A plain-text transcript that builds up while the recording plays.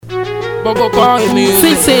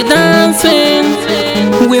Fixie dancing,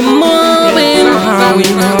 we're moving. We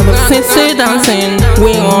know the fixie dancing,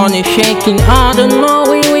 we on it shaking. I don't know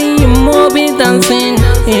we moving dancing.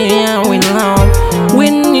 Yeah, we love,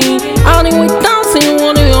 we need. I think we dancing,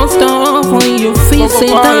 what do you start when you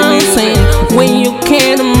fixie dancing? When you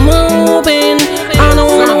can't moving, I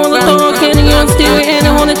don't wanna talk and you're still and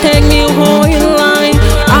I wanna take me whole your life.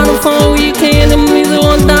 I don't follow you can't miss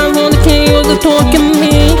one dance on the king of the talking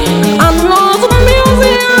me. I know the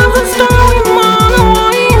music has a story, man.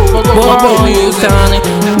 Bobo music,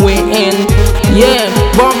 we in, yeah.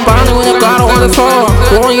 Bob Barney when I got on the floor.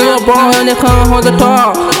 Want you a ball and they come on the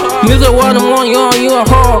top. Music one on you a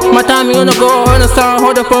whore. My time you gonna go and start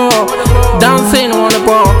on the ball. Dancing on the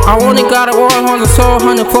ball. I only got a wall on the soul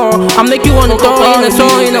on the floor. I make you wanna go in the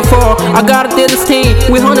soul in the fall. I gotta do this thing,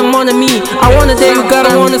 we on the money me. I wanna day you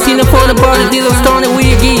gotta wanna see the for the body, this is starting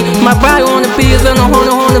we give. My body on the beats and I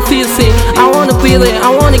wanna feel it. I wanna feel it, I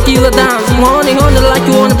wanna give a dance. You wanna like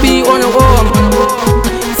you wanna be on the wall.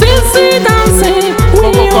 Feel it dancing,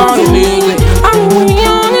 we on the music. And we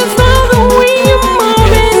on the song, we are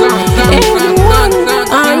moving. Everyone,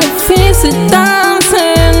 I feel it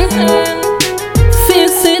dancing. Feel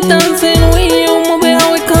it dancing, we are moving.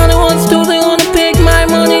 We kinda want to, they wanna pick my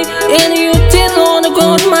money. And you didn't wanna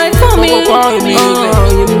go to my family. Oh,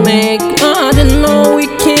 you make, I don't know, we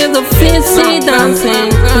kill the fizzy dancing.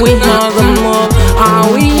 We have the more,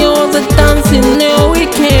 we all the dancing, no, we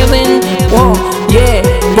killing. Whoa, yeah,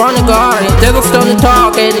 run the garden, there's a stone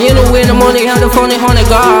talking. You know, when the money had the funny on the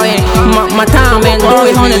garden. My time and do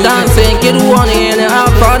it on the dancing, get one in and I'll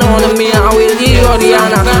find on the me. I will give you the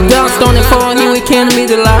honor. Dance on the phone, here we can't meet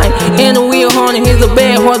the line. And the wheel on it, he's a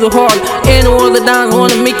bad, was a hard. And it was a dance,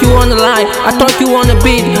 wanna make you on the line. I thought you wanna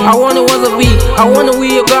beat, I wanna was a beat. I wanna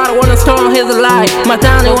wheel, God, I wanna storm, here's a lie. My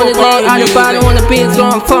time, I wanna day, I the body, wanna be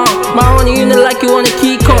strong fun. My only unit like you wanna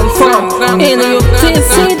keep confirm. And you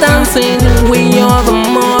see dancing, we are the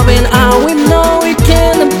moving. We know we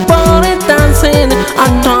can body dancing. I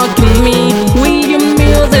talk to me, we your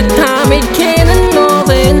music time, it can't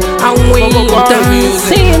nothing. And we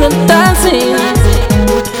dancing and dancing.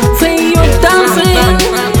 See you dancing,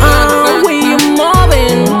 we are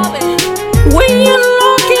moving. We are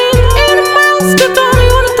looking in the mouth, the time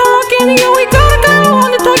you wanna talk in here. We gotta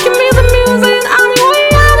wanna talk to me the music.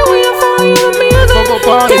 We are for you the music.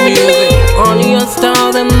 Take me on your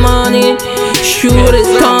style the money. Shoot it,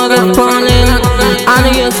 start the running. On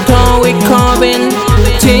your store we coming.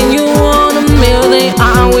 Till you want a million.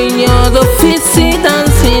 And when you're the fizzy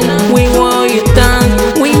dancing, we want you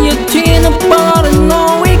dance. When you turn the body,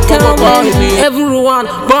 no we coming. Everyone,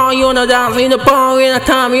 born you wanna dance in the bar in a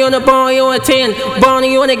time, you wanna bar, you wanna 10. Born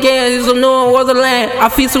you wanna get, you know what's the land. I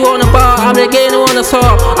feel so on the bar, I'm the game on the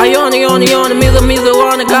saw. I on the middle,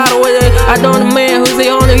 wanna got away. I don't know man who's the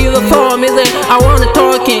owner, you the form, is it? I wanna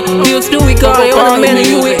talking, you still we got it on the man,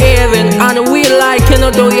 you we even. And we like, you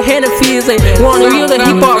know, do you hand the fees, wanna hear the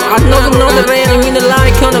hip hop. I know the rain, we the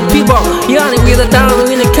like on the people. You on it with the down,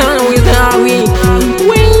 we the counter with the RE.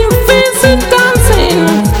 When you feel it dancing,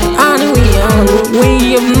 and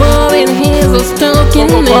we are moving, he's a stalking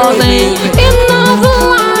moving. Another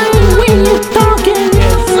line, when you're talking,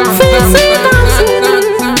 feel it dancing.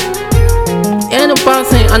 And a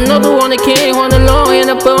passing, another one that came on the low and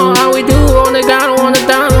the ball. How we do on the down, on the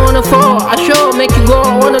down, on the floor. I sure make you go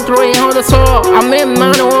on the three, on the saw. I mean,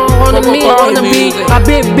 man, on the me, on the beat. I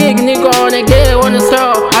big nigga on the get on the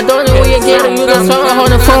saw. I don't know where you get it, you the saw on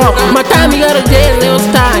the floor. My time, you got a day, little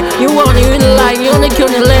time. You want it, you like, you only kill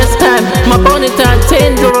the last time. My bonnet time,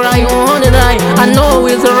 10 to right on the night. I know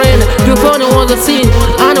it's a rain, you gonna want to see.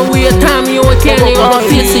 I know we a time, you a candy on the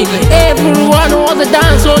fizzy. Everyone on the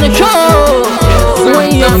dance on the show.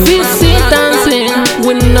 When you're fizzy dancing,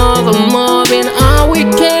 we know the moving. We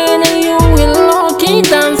can and you will looking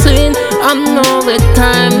dancing. I know the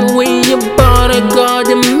time when your body God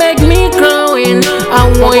you make me growing. And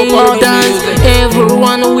when you dance,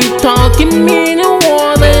 everyone we talking me the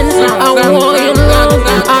warning. I want you love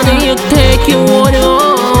and you take you on your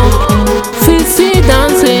own. Fizzy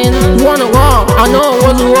dancing, wanna walk, I know it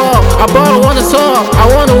was a walk. I bought it on the saw, I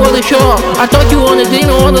wanna was a show. I thought you on the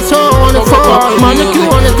dinner on the saw on the floor. Man, look you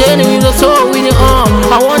on the dinner with the saw with the arm.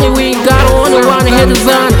 I want it, we got it on the one head the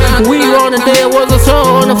sun. We on the day was a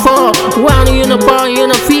saw on the floor. One in the bar, in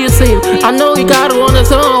the fizzy. I know we got it on the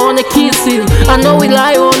saw on the kisses. I know we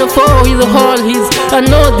lie on the floor, he's a hard, I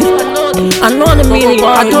know the meaning. me.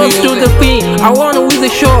 I toast to the feet. I want it with the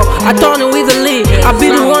shore. I turn it with the lead. I be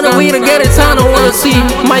the one way to get it. I don't wanna see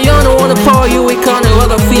my honor wanna fall you. We can't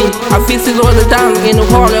other feet. I feel it all the dance in the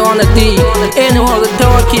hall on the D. And all the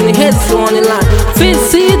talking heads on the line.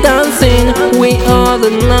 Fancy dancing. We all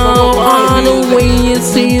the know on the way you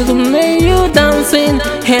see the mayor dancing.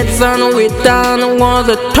 Heads on with down was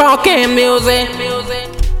the talking music.